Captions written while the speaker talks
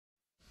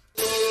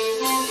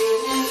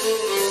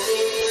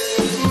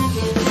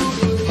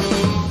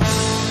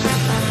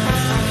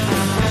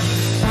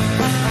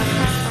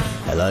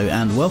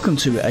and welcome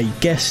to a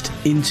guest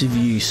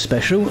interview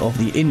special of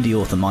the Indie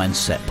Author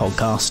Mindset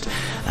podcast.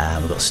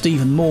 We've got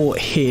Stephen Moore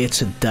here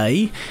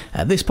today.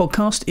 This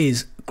podcast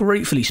is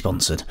gratefully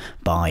sponsored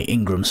by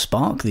Ingram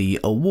Spark, the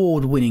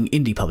award-winning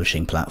indie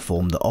publishing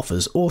platform that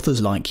offers authors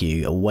like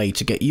you a way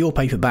to get your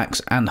paperbacks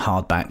and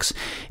hardbacks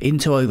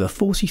into over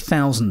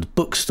 40,000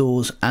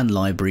 bookstores and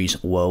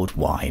libraries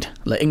worldwide.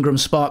 Let Ingram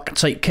Spark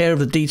take care of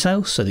the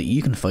details so that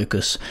you can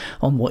focus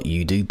on what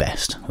you do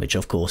best, which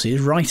of course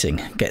is writing.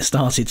 Get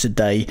started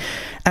today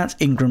at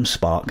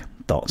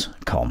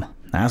ingramspark.com.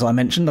 As I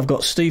mentioned, I've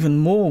got Stephen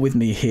Moore with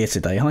me here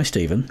today. Hi,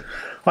 Stephen.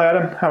 Hi,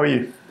 Adam. How are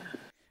you?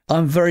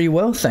 I'm very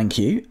well, thank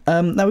you.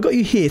 Now, we've got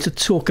you here to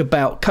talk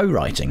about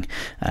co-writing,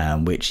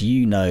 which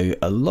you know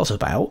a lot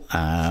about.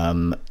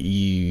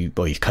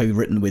 You've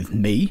co-written with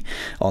me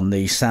on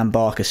the Sam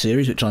Barker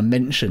series, which I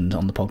mentioned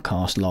on the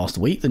podcast last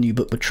week. The new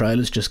book Betrayal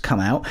has just come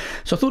out,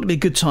 so I thought it'd be a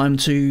good time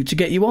to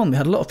get you on. We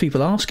had a lot of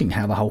people asking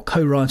how the whole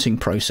co-writing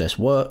process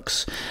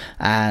works,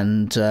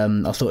 and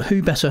I thought,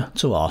 who better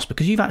to ask?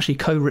 Because you've actually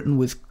co-written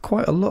with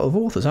quite a lot of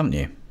authors, haven't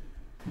you?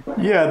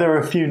 Yeah, there are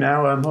a few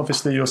now.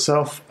 Obviously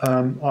yourself.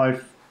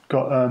 I've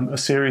got a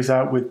series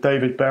out with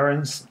David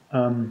Behrens. We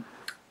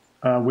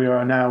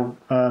are now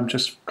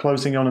just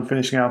closing on and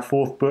finishing our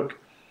fourth book.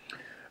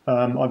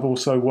 I've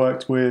also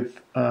worked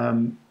with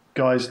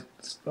guys,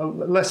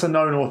 lesser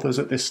known authors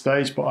at this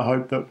stage, but I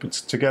hope that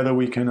together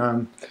we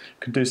can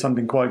do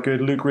something quite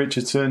good. Luke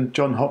Richardson,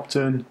 John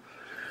Hopton,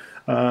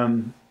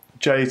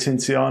 Jay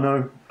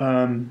Tinciano.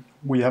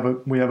 We have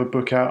a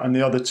book out, and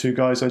the other two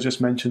guys I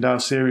just mentioned,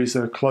 our series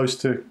are close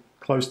to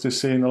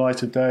seeing the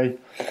light of day.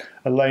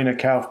 Elena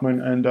Kaufman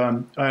and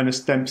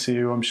Ernest Dempsey,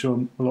 who I'm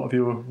sure a lot of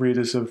your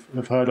readers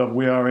have heard of.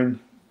 We are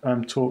in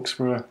talks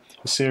for a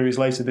series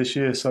later this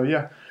year. So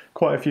yeah,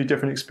 quite a few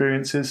different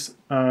experiences,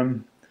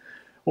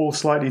 all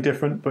slightly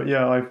different. But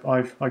yeah,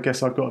 I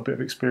guess I've got a bit of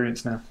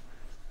experience now.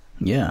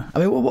 Yeah. I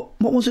mean,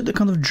 what was it that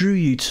kind of drew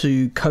you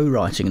to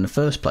co-writing in the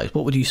first place?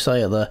 What would you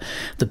say are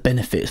the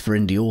benefits for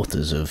indie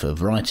authors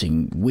of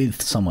writing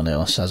with someone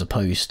else as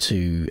opposed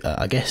to,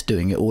 I guess,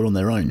 doing it all on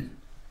their own?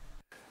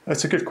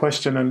 That's a good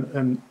question,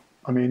 and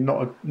I mean,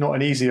 not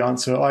an easy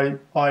answer. I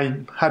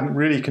hadn't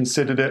really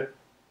considered it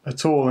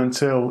at all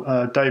until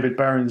David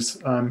Behrens.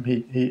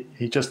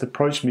 He just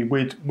approached me.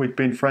 We'd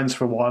been friends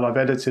for a while. I've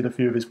edited a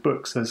few of his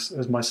books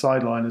as my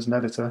sideline as an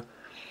editor,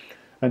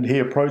 and he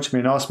approached me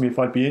and asked me if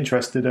I'd be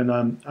interested.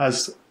 And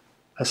as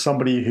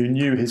somebody who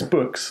knew his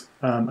books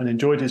and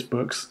enjoyed his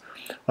books,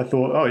 I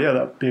thought, oh yeah,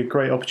 that'd be a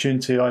great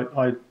opportunity.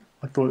 I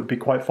thought it'd be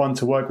quite fun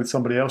to work with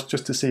somebody else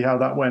just to see how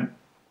that went.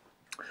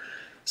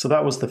 So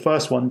that was the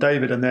first one,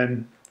 David, and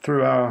then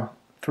through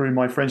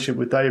my friendship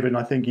with David, and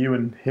I think you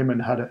and he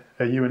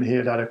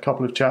had had a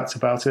couple of chats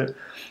about it.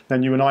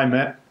 Then you and I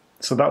met,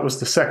 so that was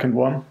the second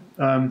one,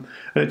 and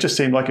it just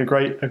seemed like a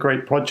great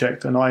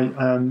project. And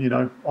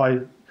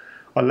I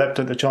leapt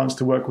at the chance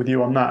to work with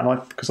you on that,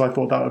 and because I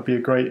thought that would be a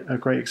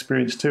great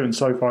experience too. And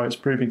so far, it's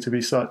proving to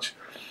be such.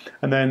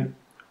 And then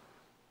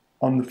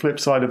on the flip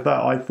side of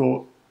that, I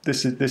thought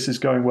this is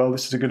going well.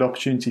 This is a good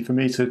opportunity for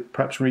me to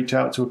perhaps reach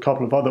out to a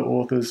couple of other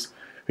authors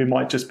who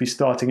might just be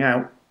starting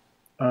out.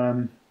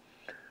 And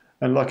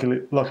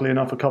luckily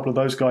enough, a couple of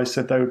those guys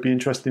said they would be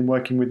interested in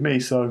working with me.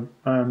 So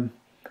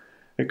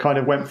it kind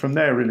of went from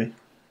there, really.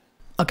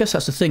 I guess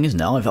that's the thing, isn't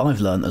it? I've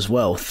learned as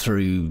well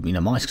through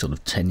my sort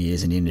of 10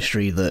 years in the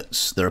industry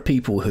that there are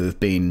people who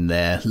have been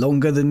there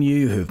longer than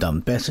you, who've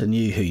done better than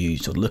you, who you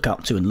sort of look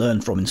up to and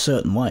learn from in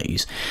certain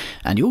ways,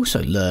 and you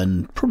also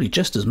learn probably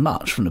just as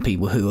much from the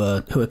people who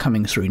are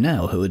coming through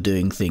now, who are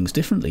doing things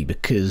differently.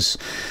 Because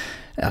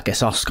I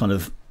guess us kind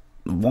of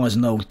wise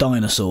and old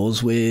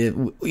dinosaurs, we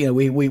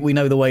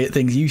know the way that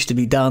things used to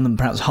be done, and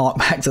perhaps hark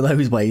back to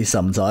those ways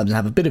sometimes and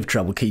have a bit of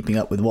trouble keeping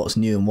up with what's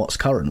new and what's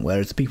current,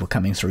 whereas the people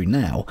coming through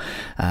now,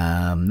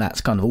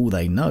 that's kind of all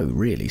they know,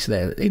 really. So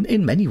they're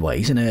in many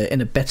ways in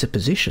a better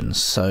position.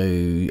 So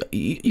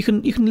you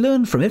can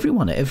learn from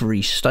everyone at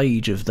every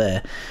stage of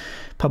their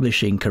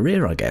publishing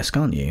career, I guess,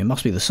 can't you? It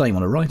must be the same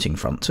on a writing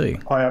front too.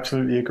 I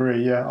absolutely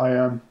agree.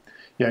 Yeah,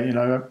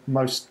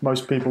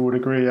 most people would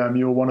agree.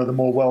 You're one of the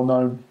more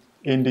well-known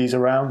indies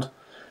around,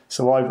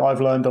 so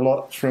I've learned a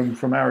lot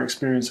from our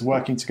experience of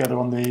working together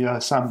on the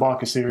Sam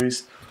Barker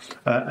series,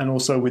 and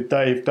also with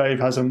Dave. Dave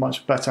has a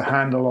much better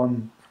handle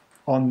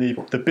on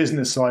the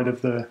business side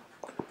of the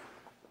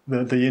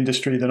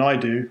industry than I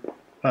do,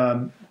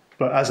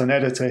 but as an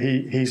editor,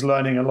 he's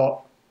learning a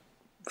lot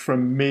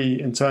from me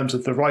in terms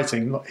of the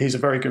writing. He's a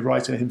very good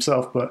writer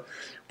himself, but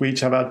we each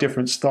have our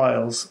different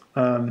styles.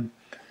 And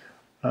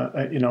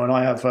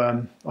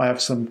I have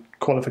some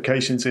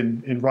qualifications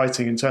in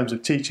writing in terms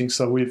of teaching,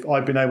 so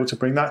I've been able to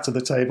bring that to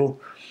the table,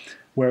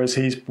 whereas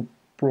he's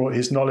brought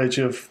his knowledge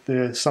of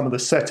some of the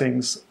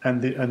settings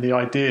and the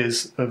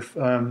ideas of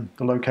the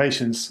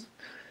locations.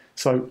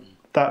 So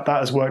that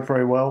has worked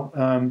very well.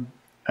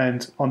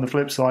 And on the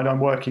flip side, I'm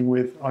working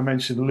with, I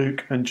mentioned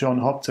Luke and John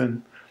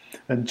Hopton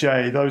and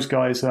Jay. Those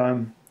guys,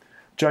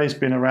 Jay's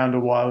been around a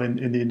while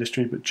in the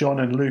industry, but John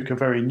and Luke are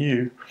very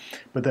new.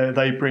 But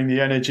they bring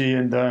the energy,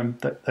 and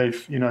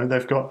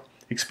they've got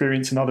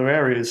experience in other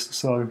areas.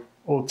 So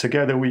all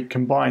together we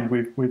combined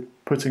with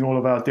putting all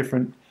of our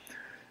different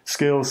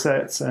skill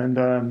sets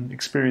and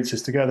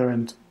experiences together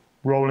and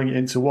rolling it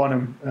into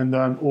one, and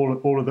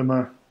all of them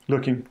are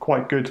looking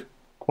quite good,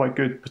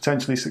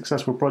 potentially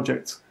successful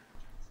projects.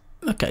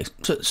 Okay,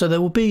 so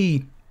there will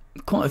be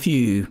quite a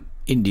few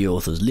indie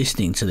authors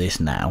listening to this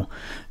now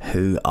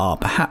who are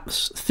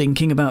perhaps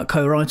thinking about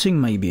co-writing.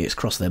 Maybe it's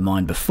crossed their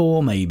mind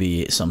before,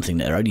 maybe it's something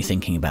that they're only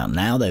thinking about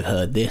now, they've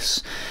heard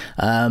this.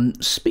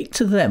 Speak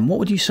to them. What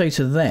would you say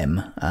to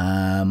them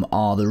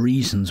are the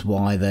reasons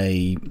why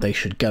they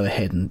should go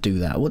ahead and do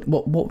that?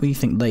 What do you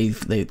think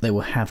they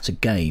will have to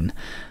gain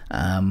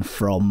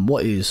from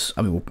what is,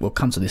 I mean, we'll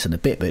come to this in a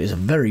bit, but it's a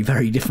very,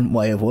 very different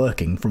way of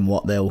working from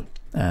what they'll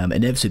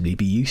inevitably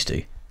be used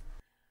to?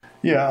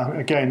 Yeah,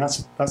 again,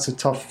 that's a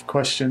tough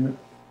question.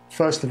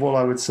 First of all,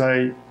 I would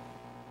say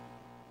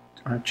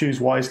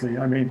choose wisely.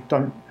 I mean,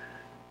 don't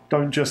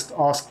just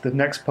ask the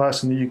next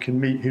person that you can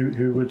meet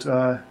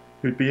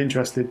who'd be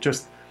interested.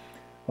 Just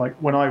like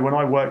when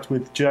I worked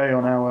with Jay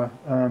on our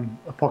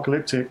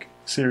apocalyptic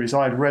series,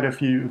 I had read a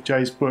few of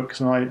Jay's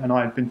books, and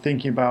I had been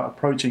thinking about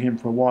approaching him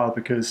for a while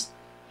because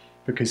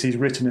he's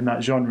written in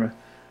that genre.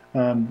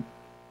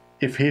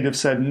 If he'd have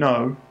said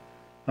no,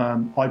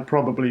 I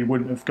probably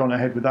wouldn't have gone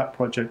ahead with that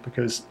project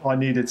because I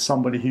needed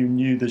somebody who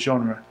knew the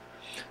genre.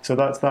 So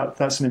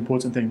that's an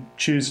important thing.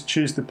 Choose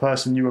the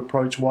person you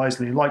approach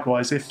wisely.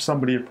 Likewise, if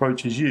somebody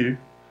approaches you,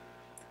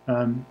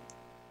 do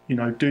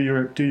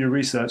your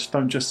research.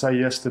 Don't just say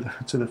yes to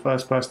the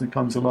first person that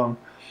comes along.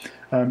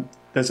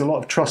 There's a lot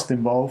of trust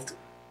involved.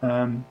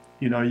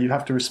 You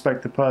have to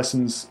respect the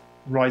person's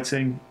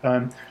writing,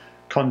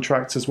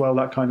 contracts as well,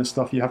 that kind of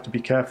stuff. You have to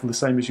be careful, the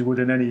same as you would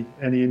in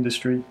any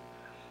industry.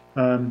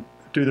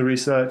 Do the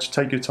research,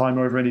 take your time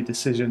over any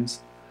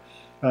decisions,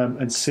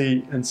 and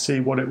see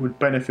what it would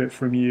benefit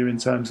from you in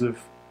terms of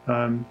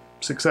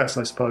success,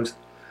 I suppose.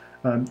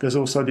 There's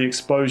also the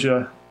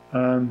exposure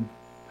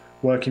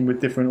working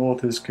with different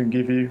authors can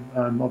give you.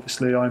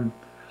 Obviously, I'm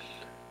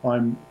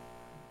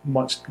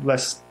much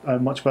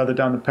further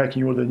down the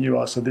pecking order than you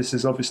are, so this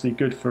is obviously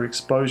good for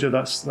exposure.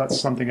 That's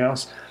something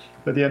else.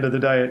 But at the end of the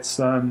day, it's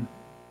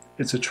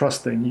a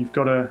trust thing. You've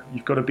got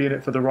to be in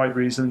it for the right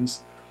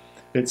reasons.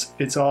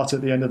 It's art at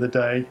the end of the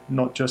day,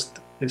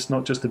 it's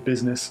not just a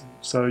business.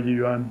 So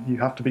you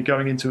have to be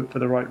going into it for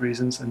the right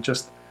reasons, and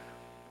just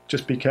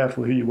be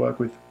careful who you work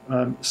with.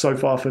 So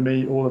far for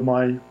me, all of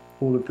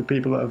the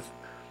people that have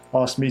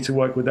asked me to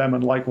work with them,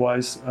 and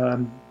likewise,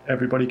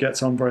 everybody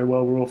gets on very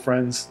well. We're all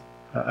friends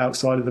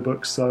outside of the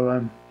books.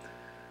 So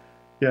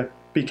yeah,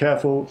 be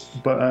careful,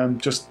 but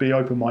just be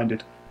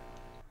open-minded.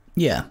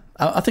 Yeah,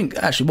 I think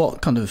actually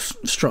what kind of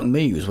struck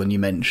me was when you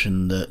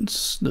mentioned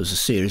that there was a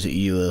series that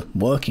you were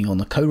working on,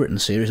 a co-written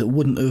series that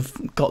wouldn't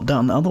have got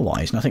done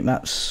otherwise. And I think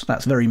that's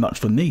very much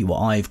for me what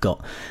I've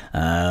got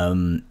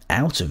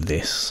out of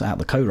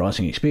the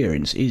co-writing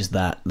experience, is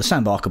that the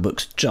Sam Barker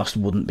books just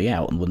wouldn't be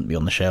out and wouldn't be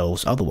on the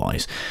shelves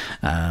otherwise.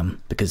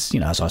 Because,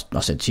 as I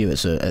said to you,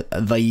 it's a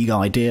vague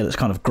idea that's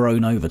kind of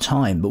grown over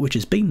time, but which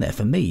has been there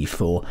for me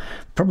for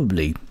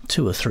probably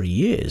 2 or 3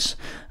 years.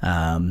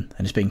 And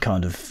it's been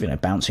kind of,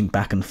 bouncing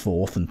back and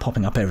forth and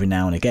popping up every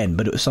now and again,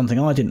 but it was something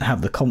I didn't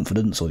have the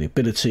confidence or the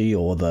ability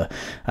or the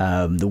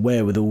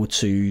wherewithal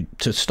to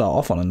start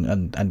off on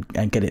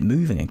and get it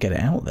moving and get it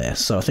out there.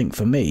 So I think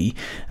for me,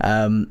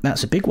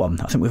 that's a big one.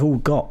 I think we've all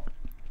got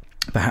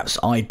perhaps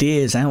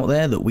ideas out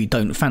there that we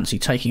don't fancy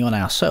taking on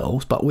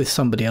ourselves, but with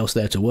somebody else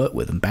there to work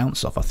with and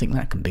bounce off, I think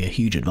that can be a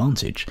huge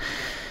advantage.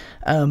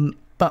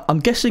 But I'm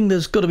guessing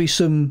there's got to be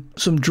some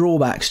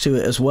drawbacks to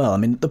it as well. I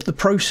mean, the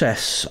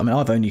process,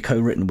 I've only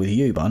co-written with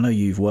you, but I know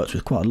you've worked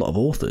with quite a lot of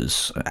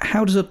authors.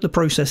 How does the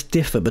process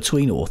differ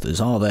between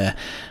authors? Are there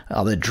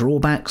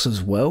drawbacks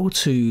as well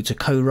to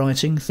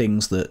co-writing,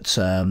 things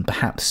that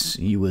perhaps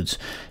you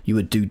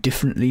would do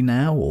differently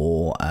now,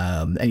 or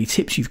any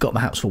tips you've got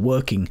perhaps for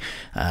working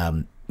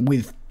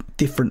with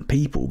different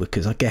people?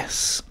 Because I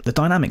guess the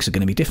dynamics are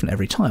going to be different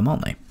every time,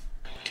 aren't they?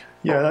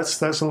 Yeah,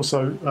 that's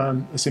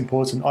also it's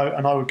important.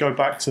 I would go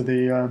back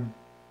to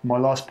my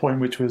last point,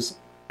 which was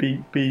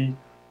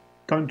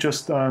don't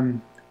just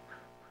do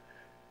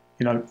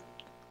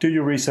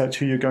your research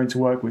who you're going to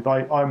work with.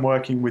 I'm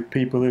working with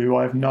people who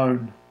I've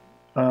known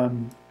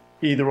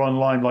either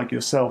online like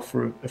yourself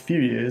for a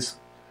few years,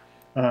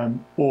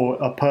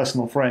 or are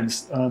personal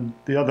friends.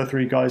 The other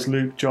 3 guys,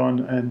 Luke, John,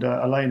 and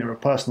Elena, are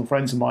personal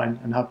friends of mine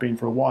and have been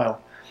for a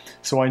while.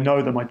 So I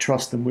know them, I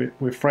trust them.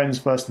 We're friends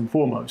first and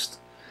foremost.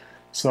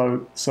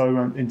 So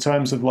in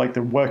terms of like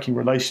the working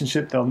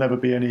relationship, there'll never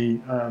be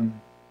any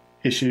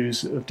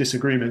issues of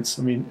disagreements.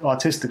 I mean,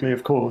 artistically,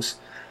 of course,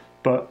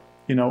 but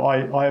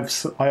I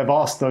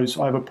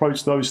have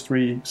approached those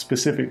 3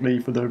 specifically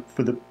for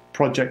the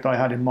project I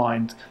had in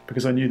mind,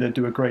 because I knew they'd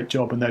do a great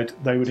job and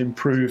they would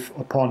improve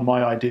upon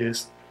my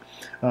ideas.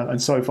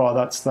 And so far,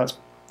 that's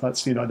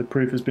the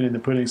proof has been in the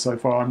pudding so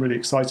far. I'm really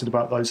excited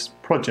about those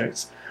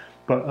projects,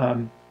 but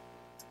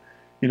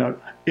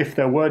if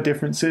there were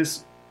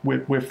differences,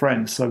 we're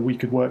friends, so we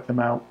could work them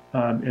out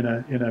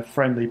in a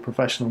friendly,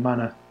 professional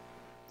manner.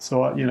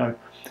 So it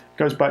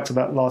goes back to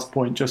that last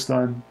point. Just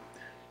have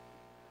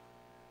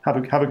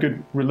a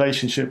good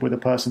relationship with a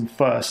person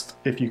first,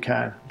 if you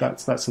can.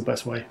 That's the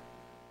best way.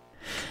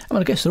 I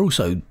mean, I guess there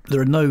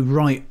are no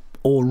right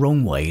or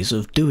wrong ways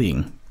of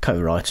doing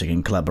co-writing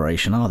and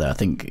collaboration, are there? I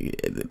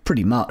think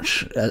pretty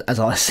much, as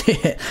I see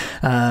it,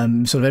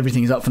 sort of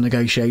everything is up for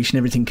negotiation.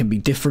 Everything can be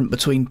different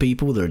between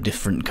people. There are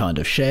different kind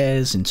of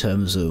shares in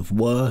terms of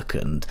work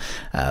and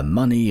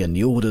money and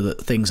the order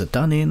that things are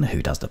done in,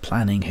 who does the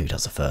planning, who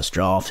does the first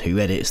draft, who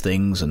edits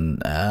things.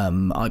 And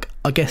I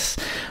guess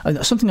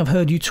something I've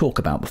heard you talk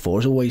about before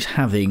is always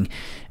having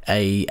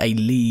a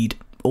lead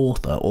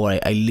author or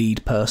a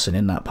lead person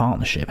in that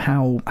partnership.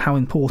 How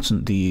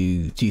important do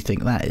you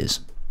think that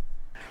is?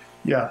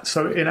 Yeah,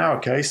 so in our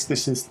case,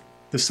 this is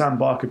the Sam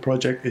Barker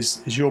project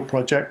is your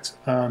project.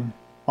 I'm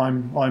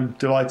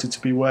delighted to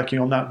be working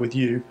on that with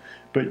you,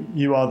 but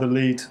you are the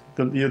lead,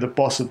 you're the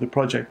boss of the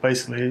project,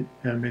 basically,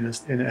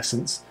 in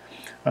essence.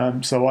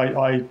 So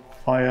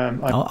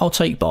I'll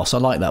take boss. I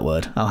like that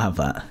word. I'll have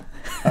that.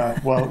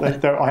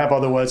 I have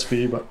other words for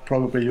you, but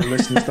probably your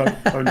listeners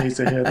don't need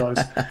to hear those.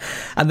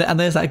 And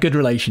there's that good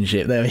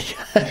relationship there.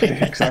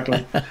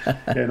 Exactly.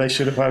 Yeah, they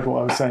should have heard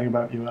what I was saying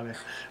about you earlier.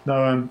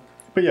 No.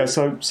 But yeah,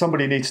 so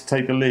somebody needs to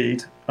take the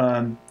lead.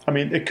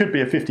 It could be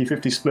a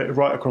 50-50 split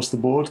right across the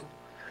board.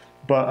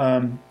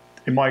 But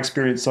in my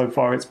experience so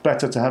far, it's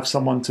better to have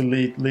someone to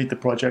lead the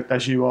project,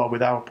 as you are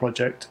with our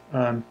project.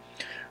 But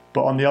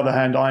on the other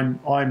hand,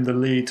 I'm the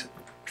lead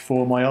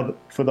for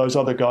those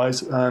other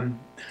guys.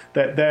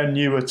 They're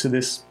newer to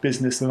this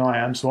business than I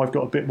am, so I've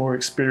got a bit more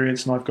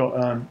experience and I've got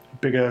a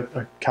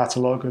bigger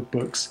catalogue of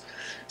books.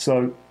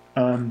 So,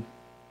 but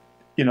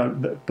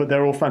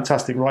they're all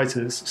fantastic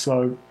writers.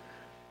 So.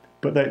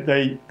 But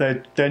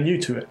they're new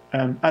to it.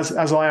 As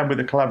I am with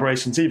the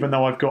collaborations, even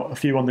though I've got a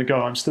few on the go,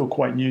 I'm still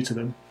quite new to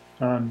them.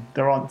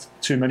 There aren't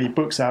too many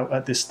books out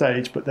at this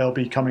stage, but they'll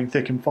be coming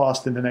thick and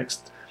fast in the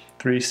next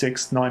 3,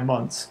 6, 9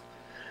 months.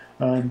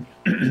 But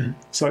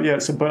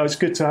it's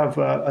good to have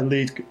a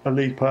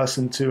lead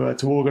person to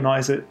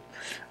organise it,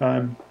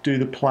 do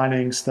the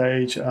planning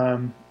stage,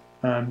 and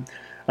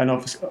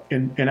obviously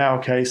in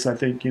our case, I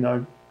think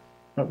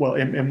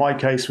in my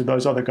case with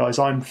those other guys,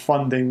 I'm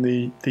funding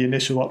the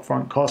initial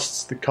upfront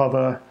costs, the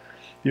cover,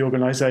 the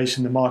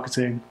organisation, the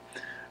marketing.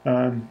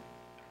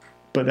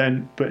 But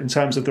in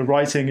terms of the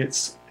writing,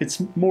 it's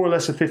more or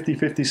less a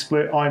 50-50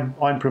 split.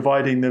 I'm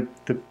providing the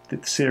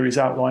series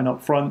outline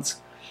up front,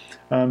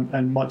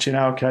 and much in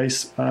our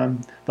case,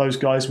 those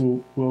guys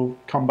will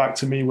come back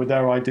to me with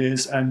their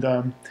ideas and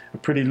a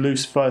pretty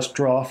loose first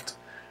draft,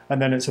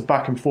 and then it's a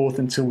back and forth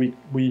until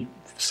we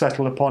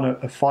settle upon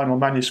a final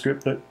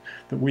manuscript that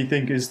we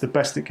think is the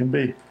best it can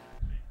be.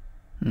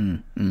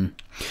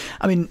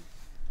 I mean,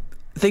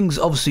 things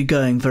obviously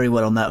going very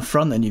well on that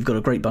front, and you've got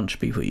a great bunch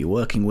of people you're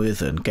working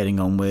with and getting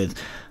on with.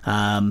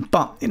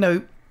 But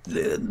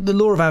the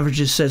law of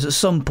averages says at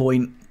some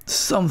point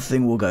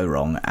something will go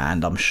wrong,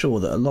 and I'm sure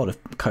that a lot of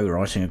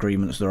co-writing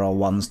agreements, there are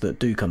ones that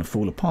do kind of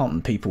fall apart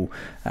and people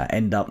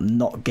end up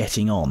not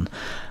getting on.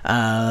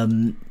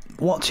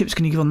 What tips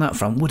can you give on that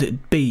front? Would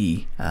it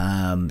be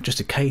just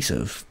a case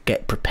of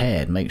get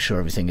prepared, make sure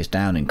everything is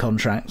down in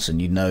contracts,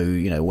 and you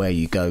know where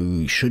you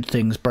go should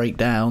things break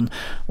down,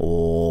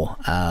 or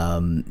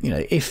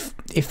if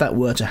that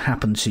were to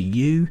happen to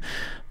you,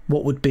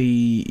 what would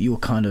be your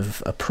kind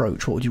of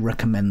approach? What would you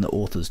recommend that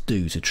authors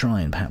do to try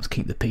and perhaps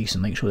keep the peace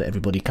and make sure that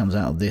everybody comes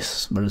out of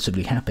this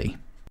relatively happy?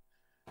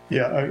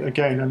 Yeah,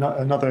 again,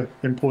 another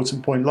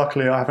important point.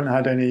 Luckily, I haven't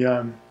had any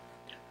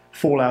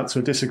fallouts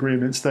or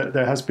disagreements.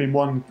 There has been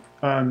one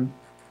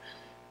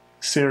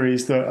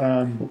series that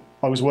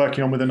I was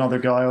working on with another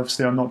guy.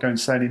 Obviously, I'm not going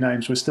to say any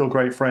names. We're still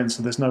great friends,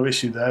 so there's no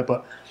issue there.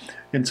 But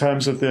in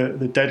terms of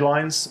the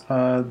deadlines,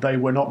 they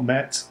were not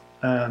met,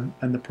 and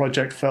the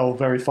project fell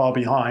very far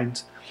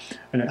behind.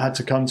 And it had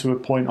to come to a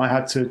point I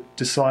had to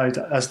decide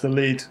as the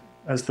lead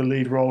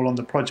role on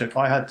the project.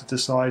 I had to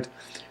decide,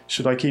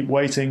 should I keep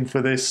waiting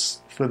for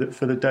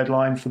the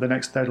deadline, for the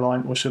next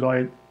deadline, or should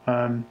I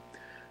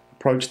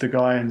approach the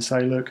guy and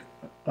say, look,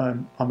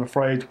 I'm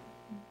afraid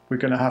we're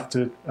going to have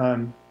to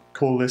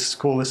call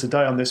this a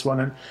day on this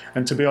one.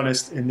 And to be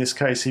honest, in this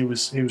case, he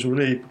was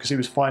relieved because he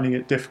was finding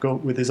it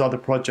difficult with his other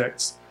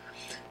projects.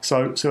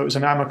 So it was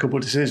an amicable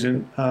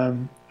decision,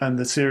 and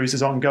the series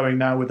is ongoing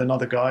now with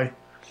another guy,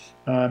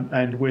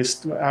 and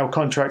our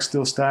contract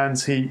still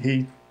stands.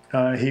 He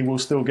will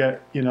still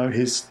get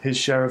his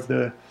share of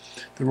the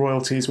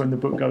royalties when the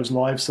book goes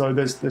live. So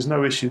there's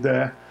no issue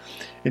there.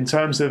 In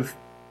terms of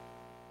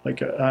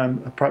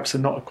perhaps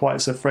not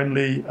quite so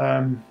friendly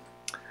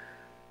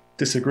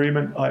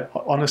disagreement, I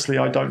honestly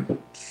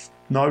don't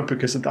know,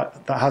 because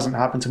that hasn't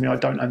happened to me. I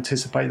don't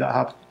anticipate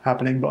that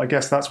happening, but I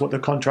guess that's what the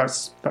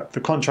contracts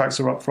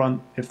are up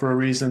front for a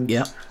reason.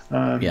 Yeah.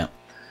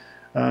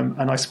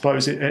 And I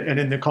suppose and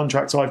in the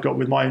contracts I've got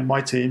with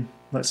my team,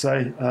 let's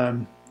say,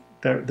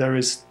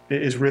 it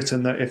is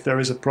written that if there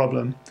is a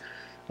problem,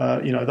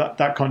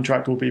 that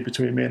contract will be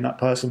between me and that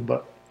person,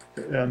 but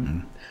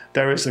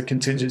there is a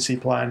contingency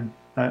plan,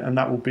 and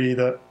that will be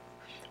that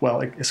well,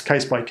 it's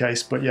case by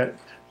case, but yet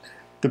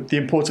the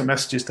important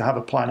message is to have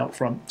a plan up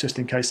front just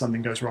in case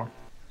something goes wrong.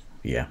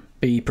 Yeah,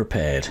 be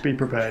prepared. Be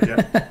prepared,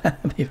 yeah.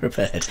 Be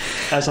prepared.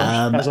 As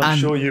I'm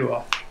sure you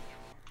are.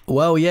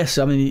 Well, yes,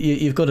 I mean,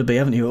 you've got to be,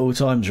 haven't you, at all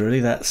times,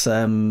 really. That's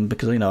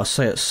because, I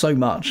say it so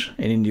much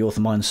in Indie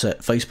Author Mindset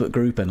Facebook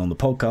group and on the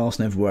podcast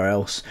and everywhere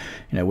else.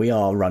 We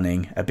are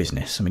running a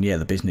business. I mean, yeah,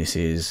 the business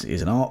is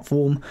an art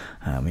form.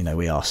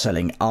 We are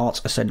selling art,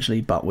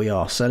 essentially, but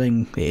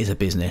it is a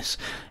business,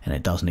 and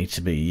it does need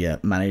to be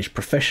managed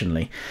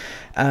professionally.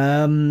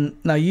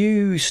 Now,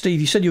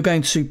 Steve, you said you're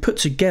going to put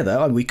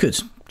together, we could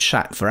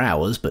chat for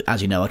hours, but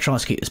as you know, I try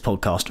to keep this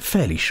podcast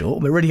fairly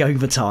short. We're already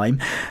over time.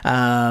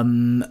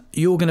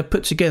 You're going to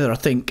put together, I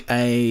think,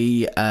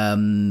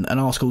 an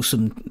article,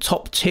 some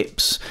top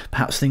tips,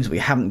 perhaps things that we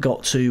haven't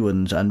got to,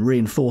 and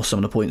reinforce some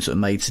of the points that are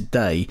made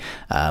today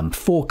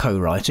for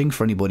co-writing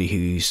for anybody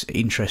who's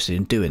interested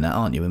in doing that,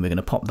 aren't you? And we're going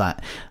to pop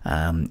that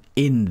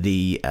in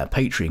the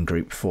Patreon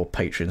group for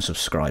Patreon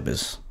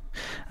subscribers.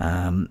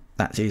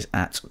 That is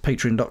at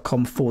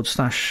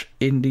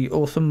patreon.com/indie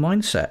author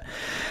mindset.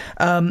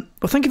 Well,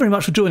 thank you very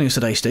much for joining us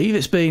today, Steve.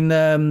 It's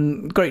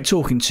been great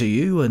talking to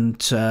you and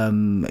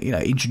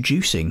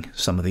introducing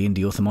some of the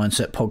Indie Author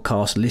Mindset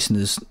podcast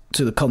listeners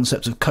to the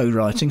concept of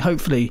co-writing.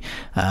 Hopefully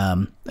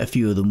a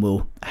few of them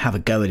will have a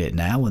go at it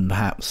now and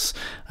perhaps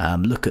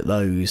look at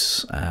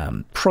those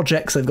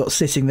projects they've got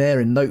sitting there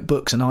in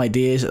notebooks and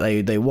ideas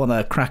that they want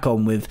to crack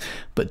on with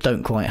but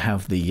don't quite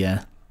have the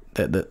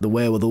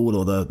wherewithal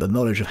or the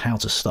knowledge of how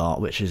to start,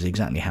 which is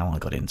exactly how I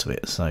got into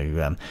it.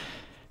 So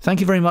thank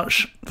you very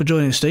much for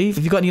joining us, Steve.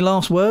 Have you got any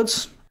last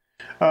words?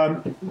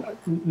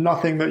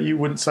 Nothing that you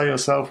wouldn't say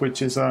yourself,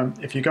 which is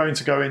if you're going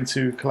to go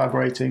into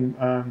collaborating,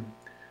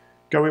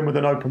 go in with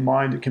an open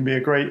mind. It can be a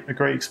great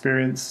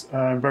experience,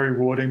 very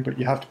rewarding, but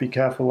you have to be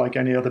careful like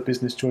any other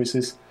business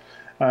choices.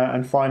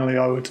 And finally,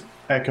 I would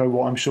echo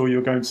what I'm sure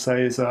you're going to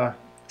say is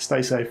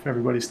stay safe.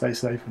 Everybody stay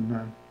safe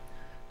and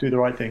do the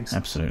right things.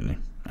 Absolutely.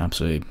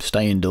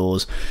 Stay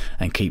indoors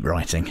and keep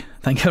writing.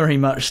 Thank you very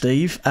much,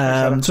 Steve.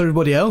 To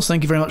everybody else,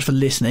 thank you very much for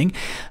listening.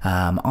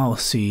 I'll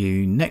see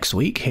you next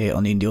week here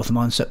on the Indie Author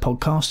Mindset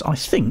podcast. I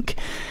think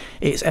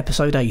it's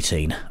episode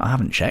 18. I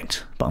haven't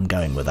checked, but I'm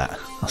going with that.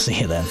 I'll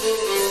see you then.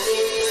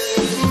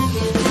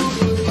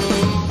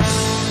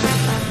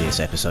 This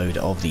episode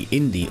of the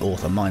Indie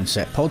Author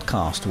Mindset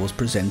podcast was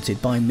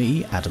presented by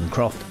me, Adam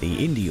Croft.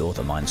 The Indie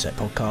Author Mindset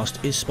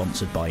podcast is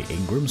sponsored by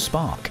Ingram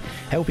Spark,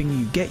 helping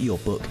you get your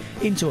book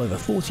into over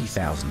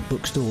 40,000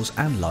 bookstores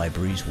and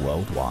libraries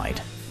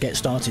worldwide. Get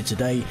started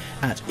today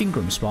at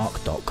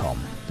ingramspark.com.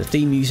 The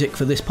theme music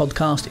for this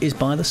podcast is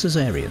by the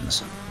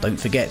Caesareans. Don't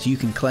forget you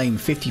can claim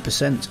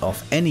 50%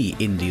 off any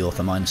Indie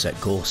Author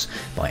Mindset course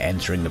by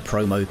entering the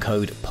promo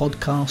code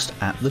podcast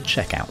at the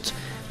checkout.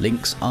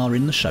 Links are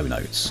in the show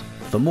notes.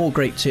 For more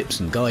great tips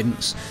and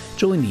guidance,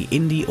 join the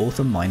Indie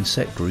Author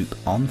Mindset group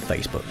on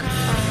Facebook.